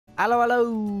Hello, hello!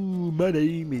 My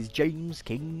name is James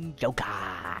King Joker,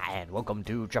 and welcome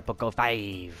to Tropico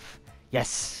 5.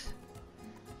 Yes,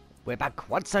 we're back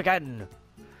once again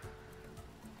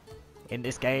in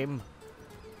this game.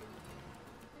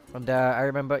 And I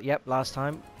remember, yep, last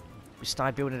time we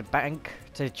started building a bank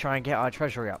to try and get our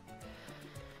treasury up.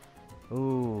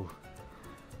 Ooh,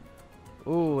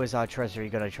 is our treasury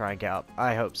gonna try and get up?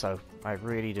 I hope so. I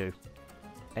really do.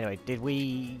 Anyway, did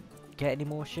we get any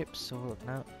more ships or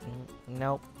no?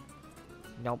 Nope.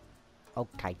 Nope.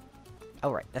 Okay.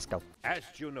 Alright, let's go. As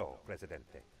you know,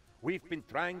 Presidente, we've been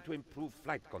trying to improve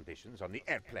flight conditions on the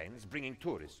airplanes bringing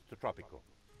tourists to Tropico.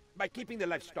 By keeping the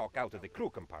livestock out of the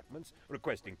crew compartments,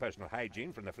 requesting personal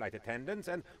hygiene from the flight attendants,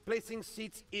 and placing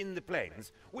seats in the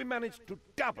planes, we managed to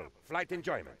double flight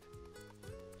enjoyment.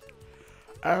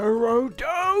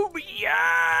 Aerodome,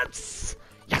 yes!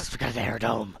 Yes, we got an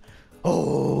aerodome.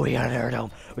 Oh, we got an aerodome.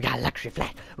 We got a luxury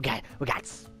flight. We got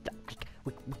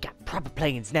proper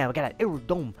planes now. We got an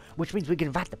aerodome, which means we can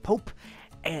invite the Pope,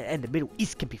 and the Middle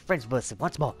East can be friends with us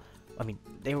once more. I mean,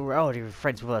 they were already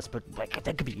friends with us, but like,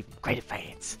 they could be even greater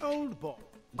fans. Old boy.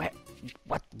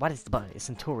 What is the money? It's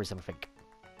in tourism, I think.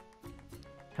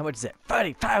 How much is it?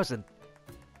 30,000.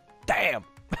 Damn.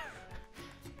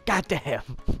 God damn.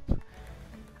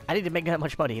 I need to make that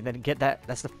much money and then get that.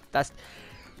 That's the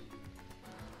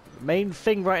main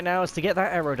thing right now is to get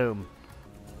that aerodome.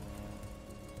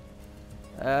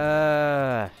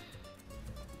 Oh,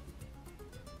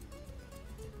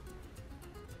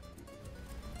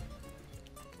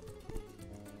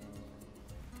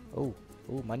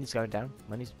 money's going down.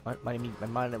 Money's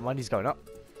going up.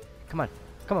 Come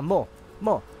on, more.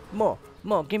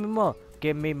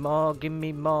 Give me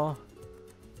more.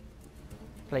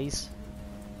 Please.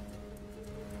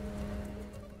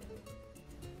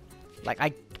 Like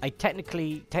I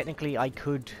technically I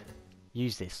could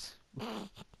use this.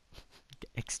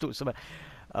 Extort some.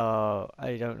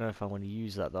 I don't know if I want to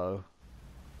use that though.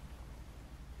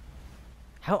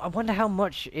 I wonder how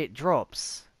much it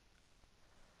drops.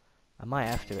 I might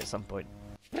have to at some point.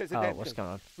 President, what's going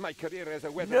on? My career as a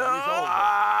weatherman is over.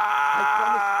 I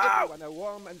promised everyone a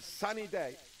warm and sunny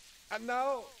day. And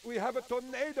now we have a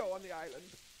tornado on the island.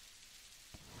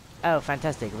 Oh,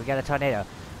 fantastic. We got a tornado.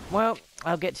 Well,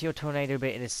 I'll get to your tornado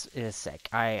bit in a sec.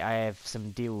 I have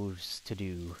some deals to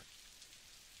do.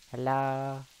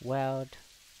 Hello, world.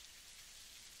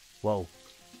 Whoa.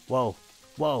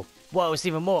 It's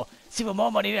even more. It's even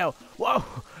more money now. Whoa.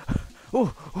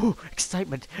 Ooh,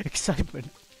 excitement.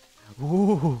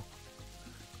 Ooh.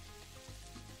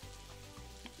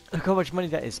 Look how much money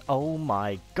that is. Oh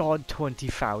my god,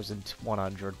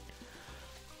 20,100.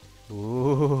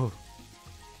 Ooh.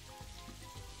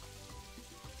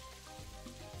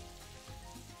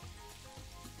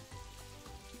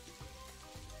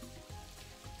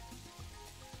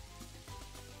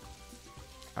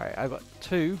 Alright, I've got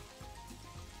 2.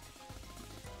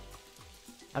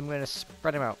 I'm going to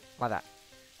spread them out like that.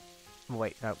 Oh,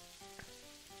 wait, no.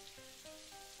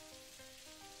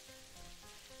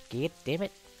 God damn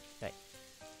it. Right.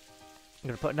 I'm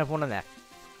going to put another one on there.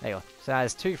 There you go. So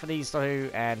there's 2 for these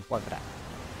 2 and 1 for that.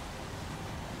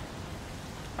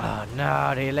 Oh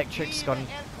no, the electric's gone.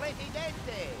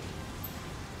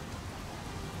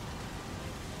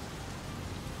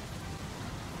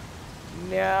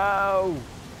 No!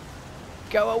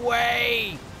 Go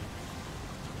away!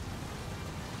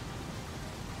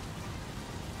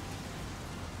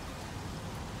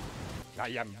 I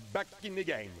am back in the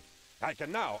game. I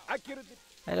can now accurately...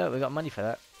 Hey look, we got money for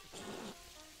that.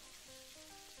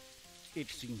 It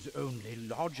seems only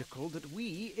logical that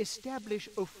we establish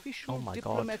official Oh my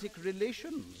diplomatic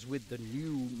relations with the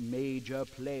new major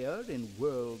player in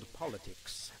world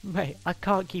politics. Mate, I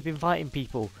can't keep inviting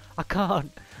people. I can't.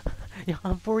 Yeah,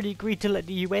 I've already agreed to let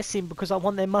the US in because I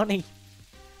want their money.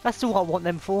 That's all I want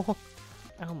them for.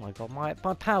 Oh my god, my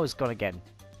power's gone again.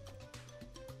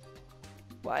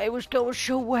 Well, it was going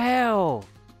so well.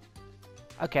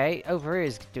 Okay, over here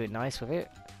is doing nice with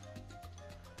it.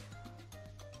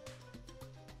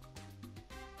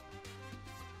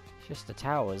 Just the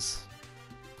towers.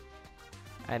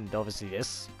 And obviously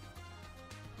this.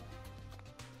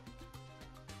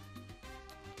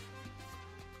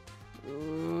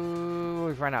 Ooh,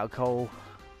 we've run out of coal.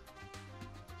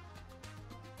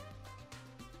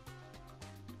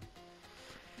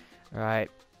 Right.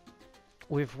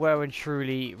 We've well and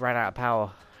truly ran out of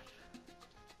power.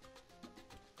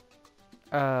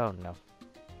 Oh no.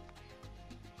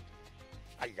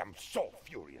 I am so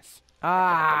furious. Ow! I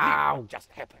can't believe what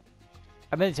just happened.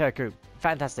 A military coup.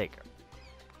 Fantastic.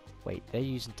 Wait, they're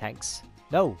using tanks.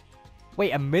 No.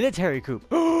 Wait, a military coup.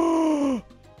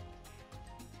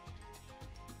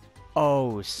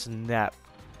 Oh, snap.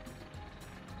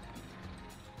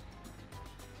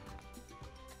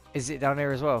 Is it down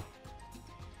here as well?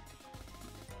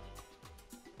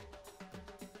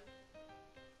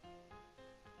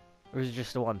 Or is it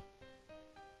just the one?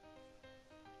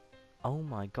 Oh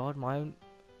my god, my own...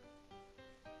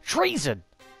 Treason!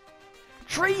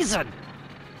 Treason!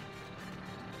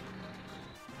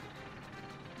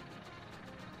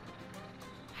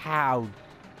 How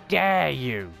dare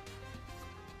you!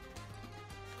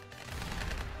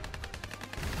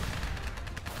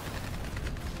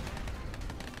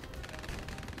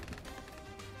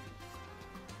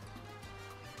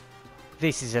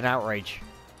 This is an outrage.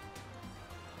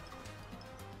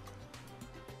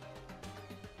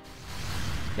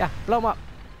 Yeah, blow them up.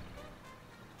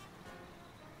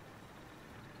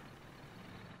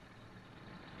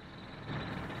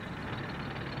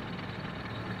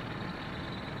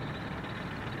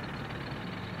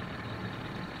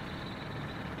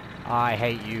 I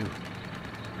hate you.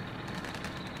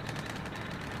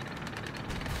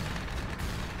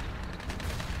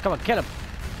 Come on, kill him.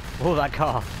 Oh, that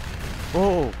car.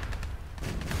 Oh.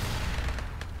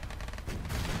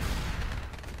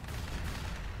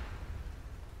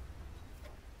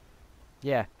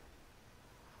 Yeah.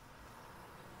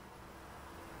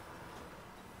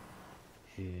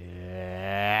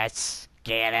 Yes.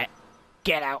 Get it.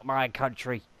 Get out my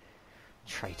country.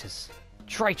 Traitors.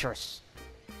 Traitorous.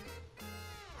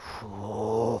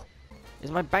 Oh.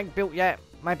 Is my bank built yet?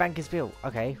 My bank is built.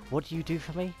 Okay. What do you do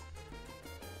for me?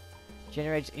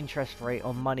 Generates interest rate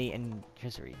on money and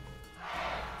treasury.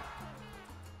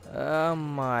 Oh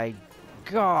my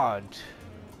god.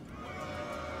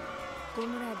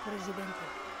 Comrade Presidente,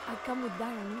 I come with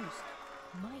dire news.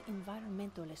 My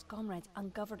environmentalist comrades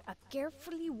uncovered a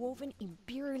carefully woven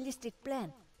imperialistic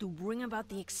plan to bring about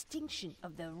the extinction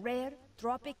of the rare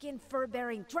Tropican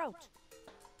fur-bearing trout.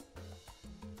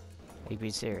 Are you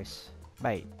being serious?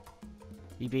 Mate,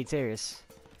 you being serious?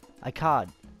 I can't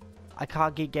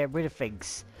get rid of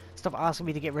things. Stop asking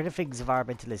me to get rid of things,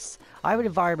 environmentalists. I'm an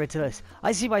environmentalist.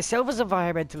 I see myself as an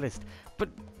environmentalist. But,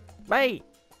 mate,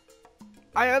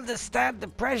 I understand the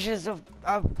pressures of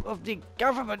the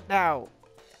government now.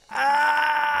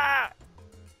 Ah!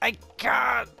 I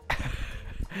can't.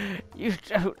 You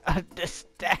don't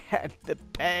understand the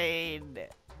pain.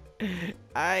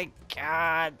 I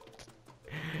can't.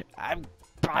 I'm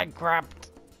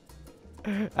bankrupt.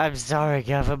 I'm sorry,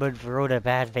 government, for all the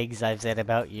bad things I've said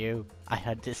about you. I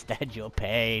understand your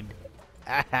pain.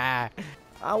 I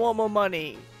want more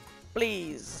money.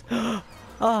 Please.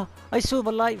 Ah, I saw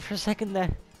the light for a second there.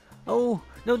 Oh,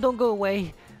 no, don't go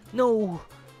away. No.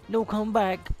 No, come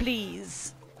back,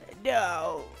 please.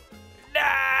 No.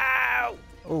 No!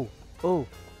 Oh.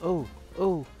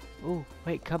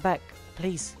 Wait, come back.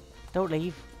 Please. Don't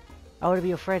leave. I want to be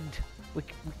your friend.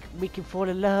 We can fall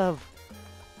in love.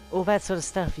 All that sort of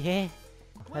stuff, yeah?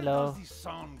 Hello. Where does the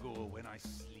sun go when I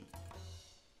sleep?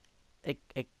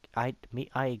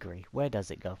 I agree. Where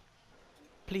does it go?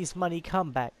 Please, money,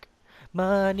 come back.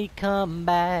 Money, come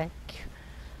back.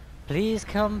 Please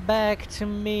come back to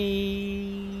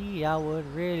me. I would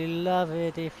really love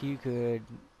it if you could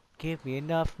give me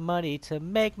enough money to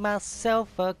make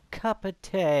myself a cup of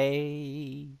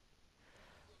tea.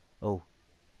 Oh,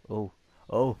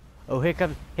 here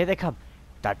they come.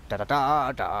 Da da da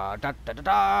da da da da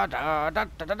da da da da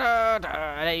da da da.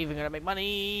 Are they even gonna make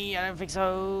money? I don't think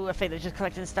so. I think they're just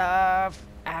collecting stuff.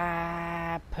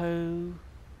 Ah, poo.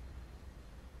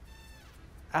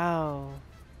 Oh.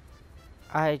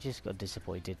 I just got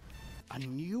disappointed. A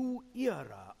new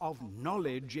era of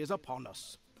knowledge is upon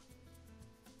us.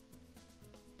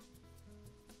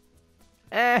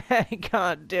 I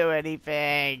can't do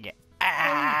anything.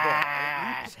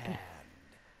 Ah.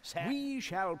 We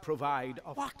shall provide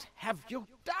a... What have you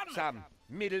done? Some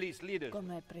Middle East leaders.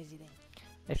 Comrade Presidente.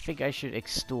 I think I should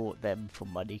extort them for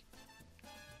money.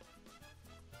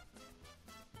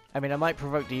 I mean, I might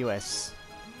provoke the US.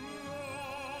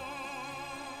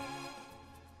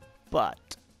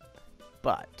 But.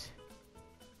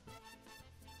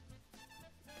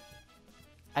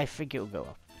 I think it'll go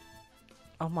up.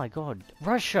 Oh my god.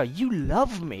 Russia, you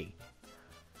love me!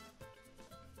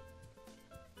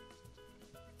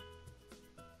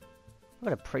 I'm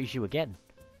gonna praise you again.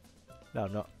 No,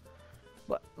 I'm not.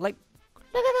 But, like,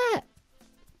 look at that!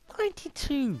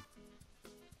 92!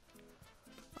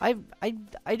 I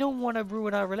don't want to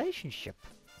ruin our relationship.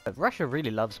 But Russia really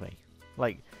loves me.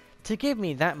 Like, to give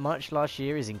me that much last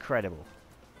year is incredible.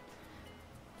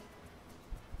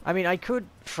 I mean, I could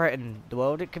threaten the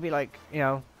world. It could be like, you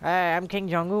know, hey, I'm King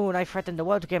Jong-un, I threaten the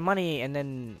world to get money, and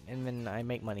then I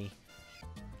make money.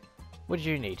 What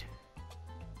do you need?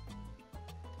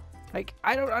 Like,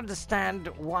 I don't understand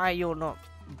why you're not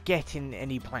getting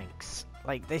any planks.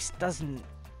 Like, this doesn't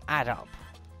add up.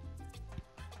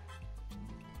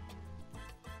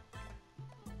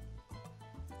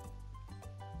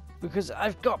 Because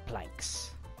I've got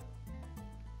planks.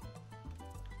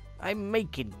 I'm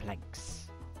making planks.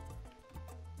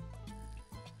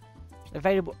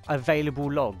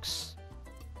 Available logs.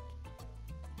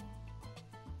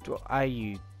 Are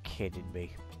you kidding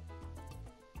me?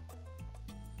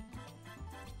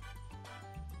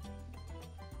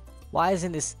 Why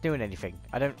isn't this doing anything?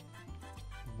 I don't...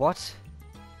 What?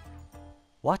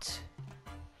 What?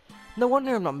 No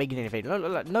wonder I'm not making anything.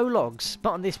 No logs. But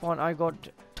on this one, I got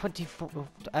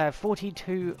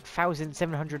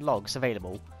 42,700 logs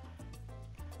available.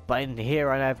 But in here,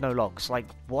 I have no logs. Like,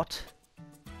 what?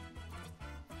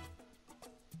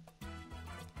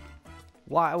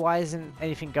 Why isn't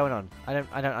anything going on? I don't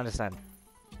understand.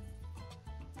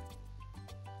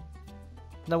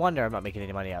 No wonder I'm not making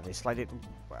any money out of this. Like,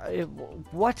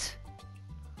 what?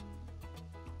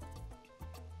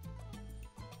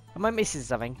 Am I missing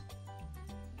something?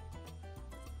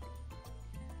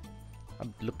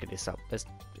 I'm looking this up.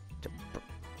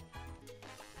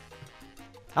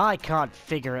 I can't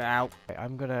figure it out.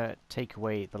 I'm gonna take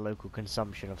away the local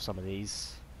consumption of some of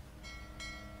these.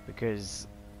 Because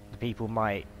the people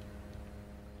might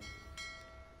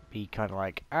be kind of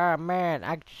like, ah, man,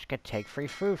 I just could take free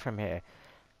food from here.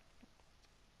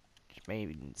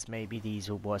 Maybe these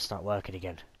will start working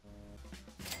again.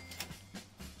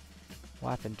 What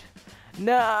happened?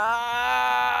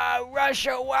 No! Rush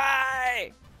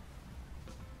away!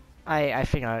 I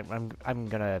think I'm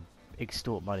gonna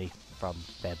extort money from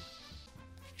them.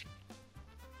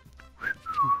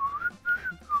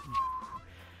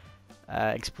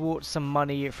 Export some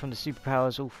money from the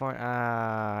superpowers. All fine.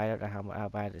 I don't know how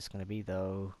bad it's gonna be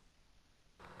though.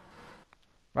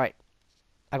 Right,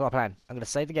 I got a plan. I'm gonna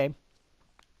save the game.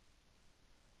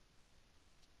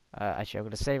 Actually, I'm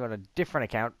gonna save on a different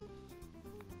account.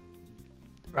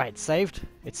 Right, saved.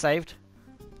 It's saved.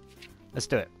 Let's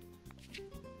do it.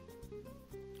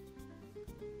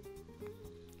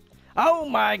 Oh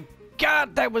my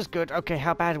god, that was good. Okay,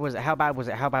 how bad was it? How bad was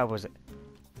it? How bad was it?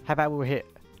 How bad were we hit?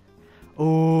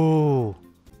 Oh.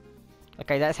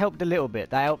 Okay, that's helped a little bit.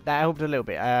 That helped a little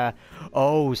bit.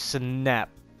 Oh snap.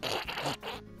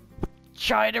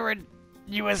 China and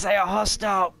USA are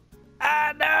hostile.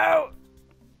 Ah no.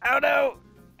 Oh no.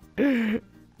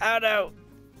 Oh no.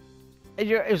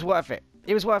 It was worth it.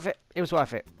 It was worth it. It was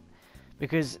worth it.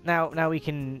 Because now we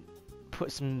can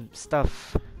put some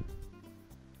stuff.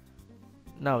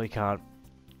 No, we can't.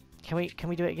 Can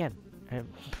we do it again?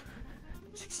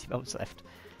 60 months left.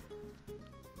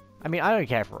 I mean, I don't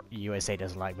care if USA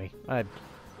doesn't like me.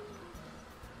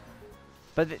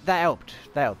 But that helped.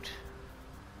 That helped.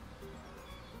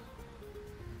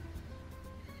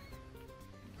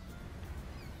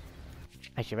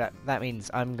 Actually, that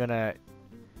means I'm gonna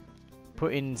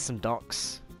put in some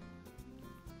docks.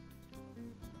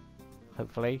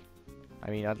 Hopefully. I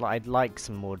mean, I'd like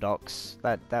some more docks.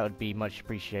 That would be much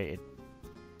appreciated.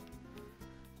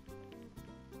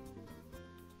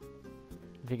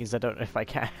 The thing is, I don't know if I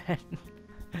can.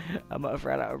 I might have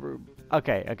ran out of room.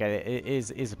 Okay, it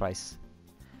is a place.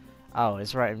 Oh,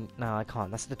 it's right. No, I can't.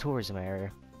 That's the tourism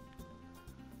area.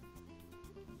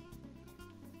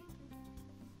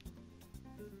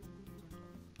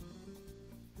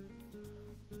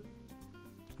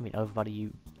 I mean, everybody,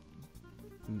 you.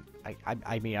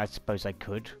 I mean, I suppose I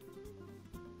could.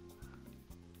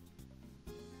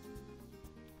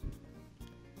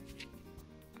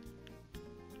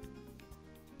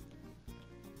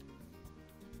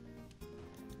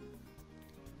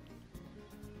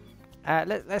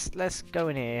 Let's go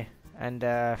in here and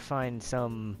find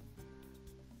some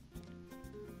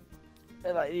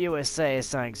like USA or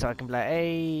something, so I can be like,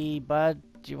 hey, bud,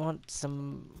 do you want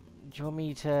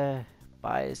me to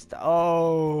buy stuff?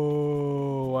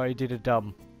 Oh, I did a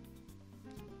dumb.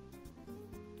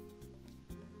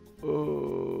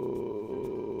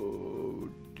 Oh,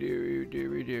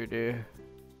 dear.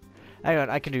 Hang on,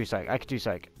 I can do something. Damn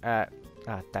it,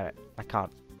 I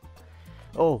can't.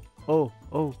 Oh,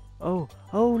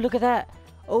 look at that.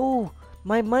 Oh,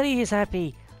 my money is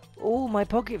happy. Oh, my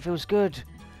pocket feels good.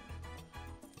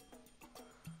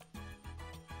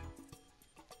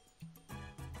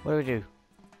 What do we do?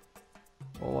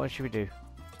 Well, what should we do?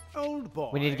 Old boy,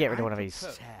 We need to get rid of one of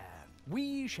these.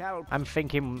 We shall. I'm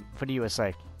thinking for the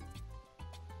USA.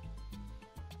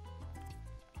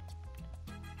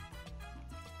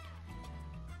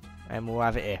 And we'll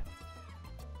have it here.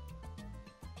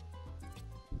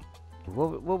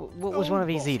 people? What was one of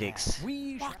these edicts?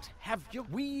 We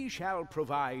shall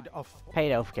provide a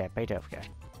Paid healthcare, paid healthcare.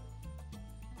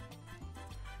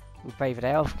 We pay for the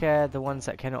healthcare. The ones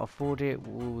that cannot afford it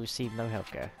will receive no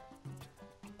healthcare.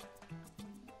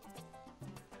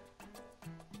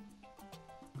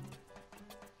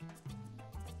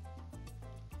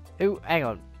 Ooh, hang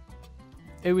on.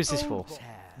 Who is this for?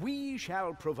 We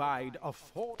shall provide a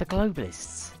The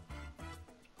globalists.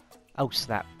 Oh,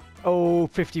 snap. Oh,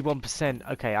 51%.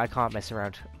 Okay, I can't mess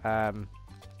around.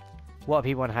 What are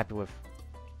people unhappy with?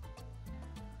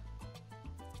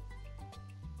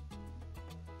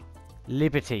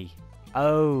 Liberty.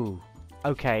 Oh,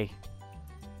 okay.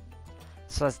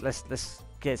 So let's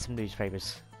get some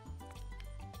newspapers.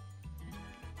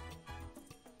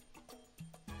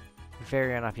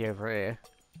 Very unhappy over here,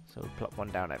 so we'll plop one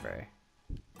down over here.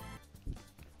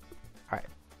 Alright.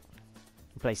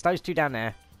 Place those two down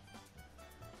there.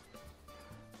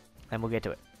 And we'll get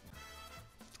to it.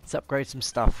 Let's upgrade some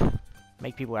stuff.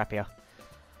 Make people happier.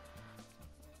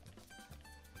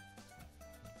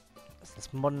 So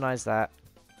let's modernize that.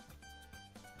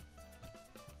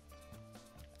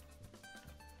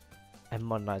 And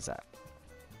modernize that.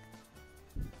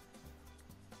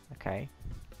 Okay.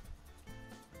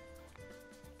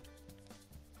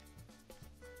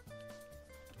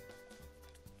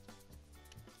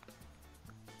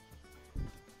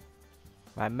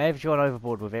 I may have gone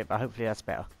overboard with it, but hopefully that's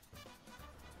better.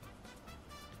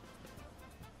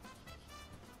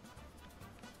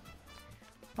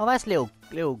 Oh, that's a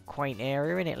little quaint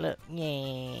area, isn't it? Look,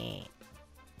 yeah.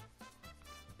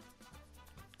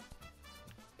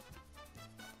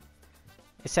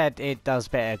 It said it does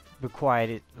better required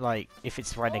it, like if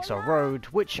it's right next to a road,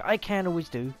 which I can always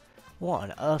do. What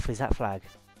on earth is that flag?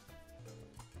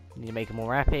 Need to make them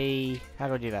more happy. How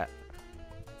do I do that?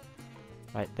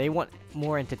 Right, they want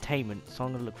more entertainment, so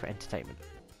I'm gonna look for entertainment.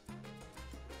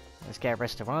 Let's get a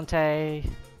restaurante.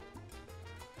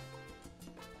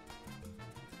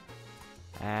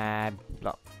 And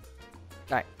block.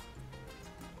 Right.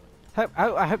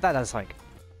 I hope that does like.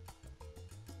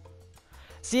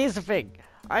 See, here's the thing.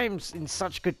 I'm in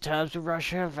such good terms with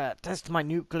Russia that testing my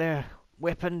nuclear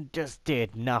weapon just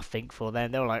did nothing for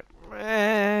them. They were like,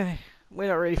 we're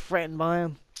not really threatened by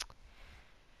them.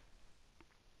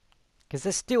 Because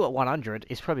they're still at 100.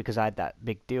 It's probably because I had that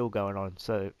big deal going on.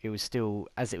 So it was still,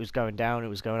 as it was going down, it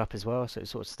was going up as well. So it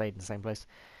sort of stayed in the same place.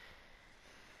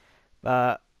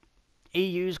 But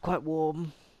EU's quite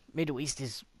warm. Middle East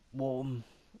is warm.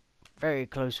 Very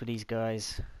close with these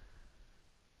guys.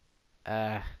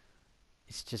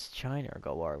 It's just China I've got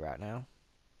to worry about now.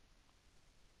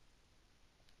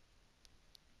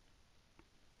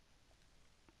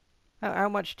 How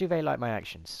much do they like my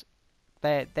actions?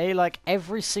 They like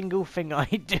every single thing I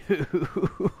do.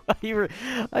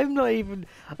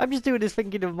 I'm just doing this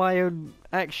thinking of my own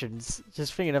actions.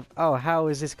 Just thinking of, oh, how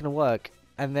is this going to work?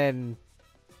 And then,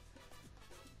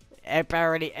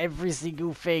 apparently every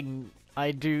single thing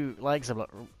I do likes them. Like,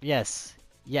 yes,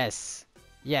 yes,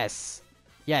 yes,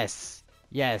 yes,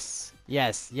 yes,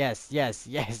 yes, yes, yes, yes,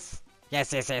 yes,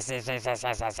 yes, yes, yes, yes, yes,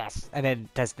 yes, yes, and then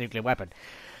test nuclear weapon.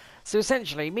 So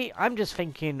essentially, I'm just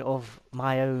thinking of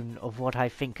my own, of what I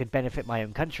think could benefit my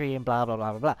own country and blah, blah,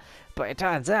 blah, blah, blah. But it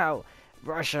turns out,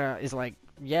 Russia is like,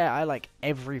 yeah, I like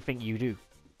everything you do.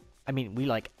 I mean, we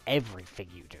like everything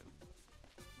you do.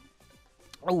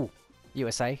 Oh,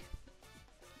 USA.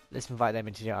 Let's invite them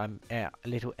into a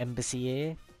little embassy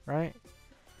here, right?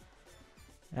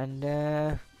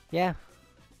 And, yeah.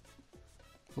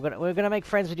 We're gonna make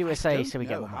friends with USA so we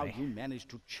get more money. I don't know how you managed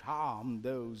to charm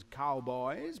those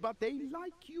cowboys, but they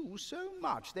like you so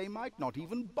much they might not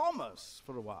even bomb us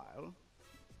for a while.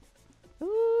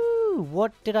 Ooh,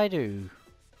 what did I do?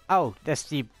 Oh, that's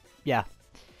the... yeah.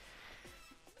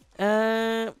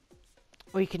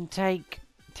 We can take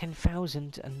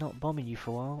 10,000 and not bombing you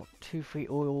for a while. 2-3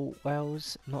 oil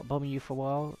wells, not bombing you for a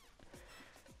while.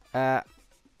 I'm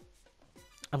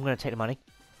gonna take the money.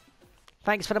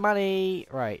 Thanks for the money!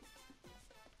 Right.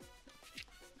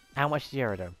 How much is the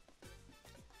aerodome?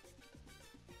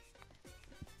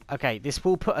 Okay, this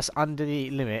will put us under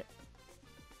the limit.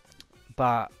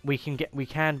 But we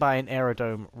can buy an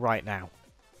aerodome right now.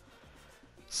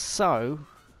 So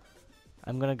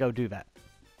I'm gonna go do that.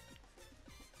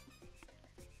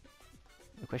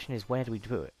 The question is, where do we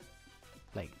do it?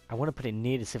 Like, I want to put it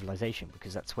near the civilization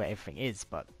because that's where everything is,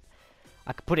 but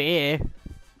I could put it here.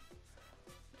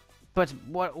 But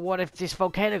what if this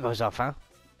volcano goes off, huh?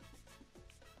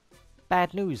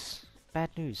 Bad news. Bad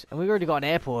news. And we've already got an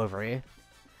airport over here.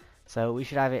 So we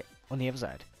should have it on the other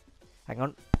side. Hang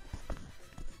on.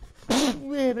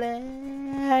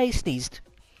 I sneezed.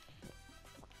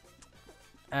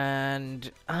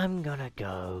 And I'm gonna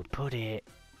go put it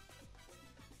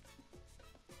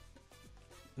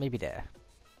maybe there.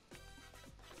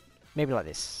 Maybe like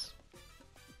this.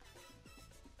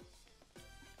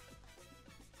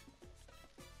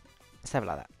 Let's have it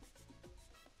like that.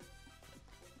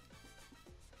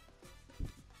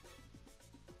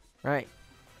 Right.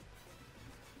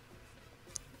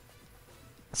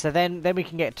 So then we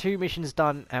can get 2 missions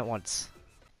done at once.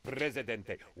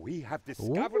 Presidente, we have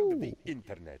discovered the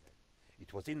internet.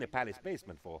 It was in the palace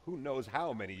basement for who knows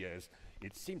how many years.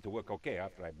 It seemed to work okay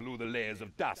after I blew the layers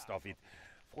of dust off it.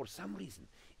 For some reason,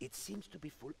 it seems to be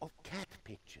full of cat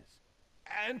pictures.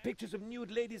 And pictures of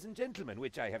nude ladies and gentlemen,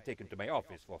 which I have taken to my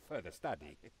office for further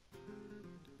study.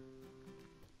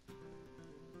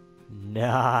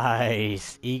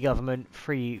 Nice! E-government,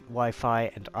 free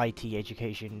Wi-Fi, and IT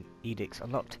education edicts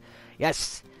unlocked.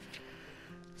 Yes!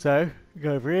 So,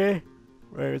 go over here.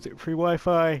 Where is it? Free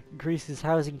Wi-Fi, increases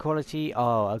housing quality.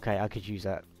 Oh, okay, I could use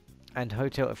that. And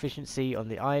hotel efficiency on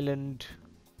the island.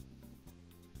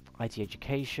 IT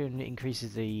education,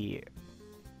 increases the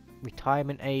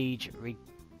retirement age,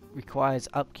 requires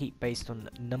upkeep based on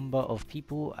number of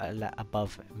people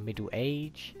above middle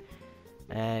age.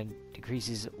 And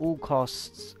decreases all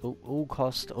costs, all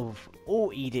cost of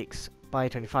all edicts by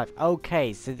 25.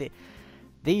 Okay, so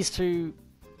these two,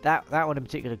 that one in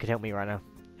particular could help me right now.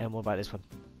 And what about this one?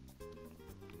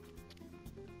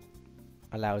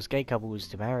 Allows gay couples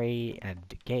to marry and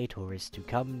gay tourists to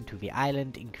come to the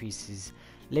island. Increases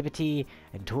liberty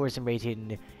and tourism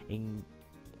rating.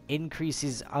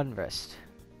 Increases unrest.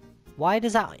 Why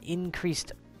does that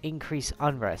increase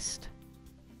unrest?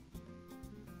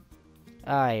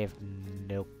 I have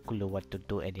no clue what to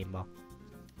do anymore.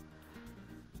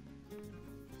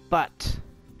 But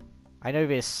I know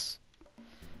this.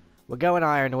 We're going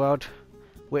higher in the world.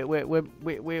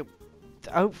 We're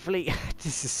hopefully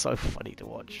this is so funny to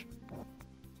watch.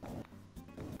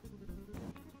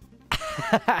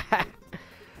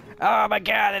 Oh my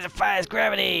god, it defies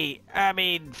gravity! I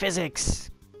mean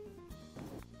physics.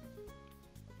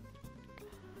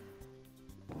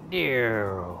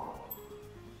 No.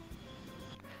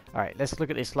 Alright, let's look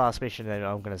at this last mission and then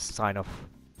I'm gonna sign off.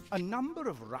 A number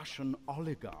of Russian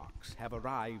oligarchs have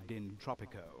arrived in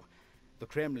Tropico. The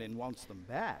Kremlin wants them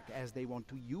back, as they want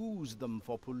to use them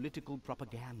for political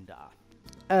propaganda.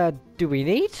 Do we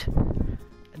need?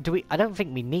 I don't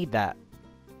think we need that.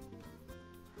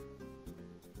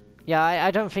 Yeah, I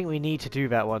don't think we need to do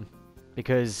that one.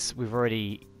 Because we've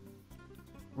already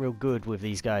real good with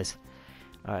these guys.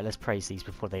 Alright, let's praise these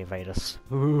before they invade us.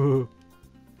 I'm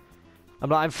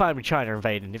fine with China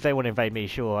invading. If they want to invade me,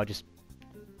 sure, I'll just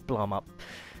blow them up.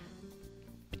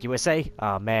 But USA?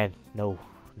 Oh man, no.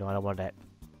 No, I don't want that.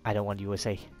 I don't want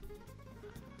USA.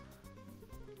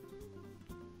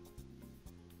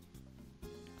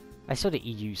 I saw the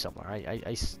EU somewhere.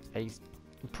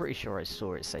 I'm pretty sure I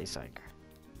saw it say something.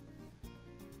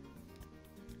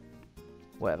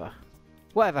 Whatever.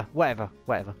 How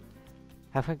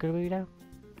far good are we now?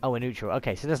 Oh, we're neutral.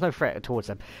 Okay, so there's no threat towards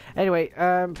them. Anyway,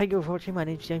 thank you for watching. My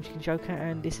name's Jamesien Joker,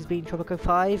 and this has been Tropico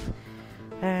 5.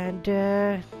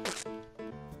 And,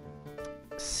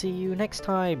 see you next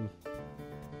time.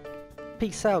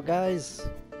 Peace out, guys.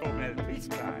 Nobel Peace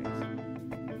Prize.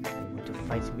 You want to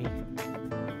fight me?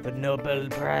 The Nobel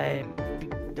Prize,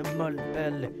 the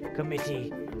Nobel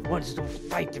Committee wants to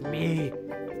fight me.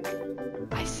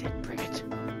 I said, bring it.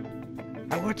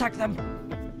 I will attack them.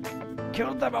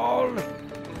 Kill them all.